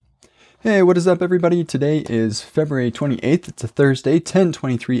Hey, what is up, everybody? Today is February 28th. It's a Thursday,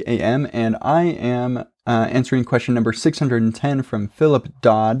 10:23 a.m., and I am answering question number 610 from Philip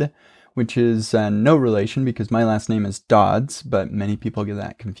Dodd, which is no relation because my last name is Dodds, but many people get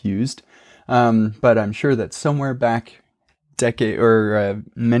that confused. But I'm sure that somewhere back decade or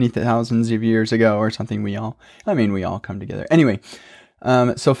many thousands of years ago or something, we all come together. Anyway,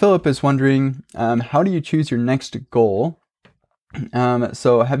 so Philip is wondering, how do you choose your next goal?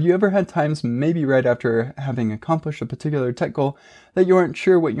 So have you ever had times, maybe right after having accomplished a particular tech goal, that you aren't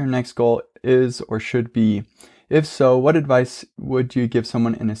sure what your next goal is or should be? If so, what advice would you give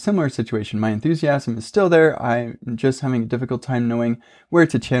someone in a similar situation? My enthusiasm is still there. I'm just having a difficult time knowing where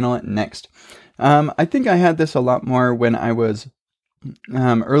to channel it next. I think I had this a lot more when I was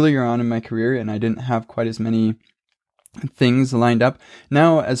earlier on in my career and I didn't have quite as many things lined up.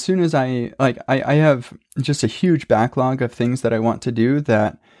 Now, as soon as I have just a huge backlog of things that I want to do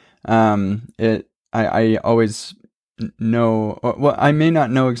that I always know, well, I may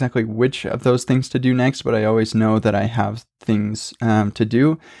not know exactly which of those things to do next, but I always know that I have things to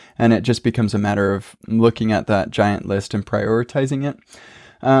do, and it just becomes a matter of looking at that giant list and prioritizing it.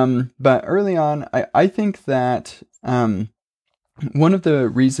 But early on, I think that one of the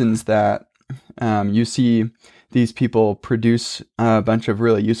reasons that you see these people produce a bunch of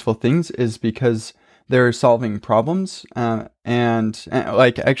really useful things is because they're solving problems, and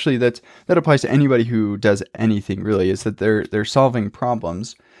like actually that applies to anybody who does anything really, is that they're solving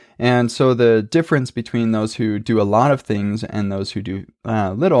problems. And so the difference between those who do a lot of things and those who do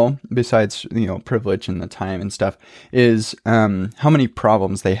little, besides privilege and the time and stuff, is how many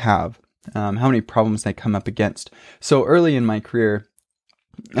problems they have, how many problems they come up against. So early in my career,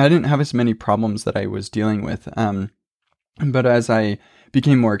 I didn't have as many problems that I was dealing with. But as I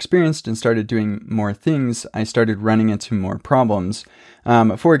became more experienced and started doing more things, I started running into more problems.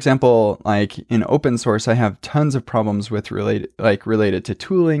 For example, like in open source, I have tons of problems with related to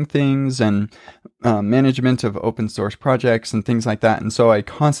tooling things and management of open source projects and things like that. And so I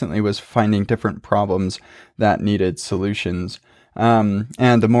constantly was finding different problems that needed solutions. And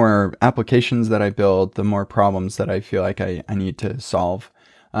the more applications that I build, the more problems that I feel like I need to solve.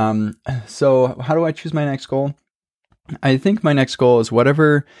 So how do I choose my next goal? I think my next goal is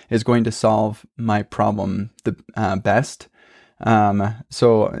whatever is going to solve my problem the best.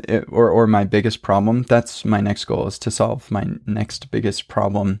 Or my biggest problem. That's my next goal, is to solve my next biggest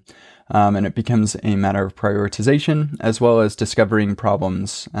problem. And it becomes a matter of prioritization as well as discovering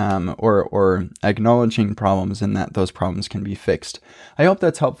problems, or acknowledging problems, and that those problems can be fixed. I hope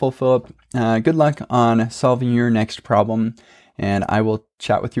that's helpful, Philip. Good luck on solving your next problem, and I will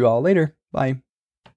chat with you all later. Bye.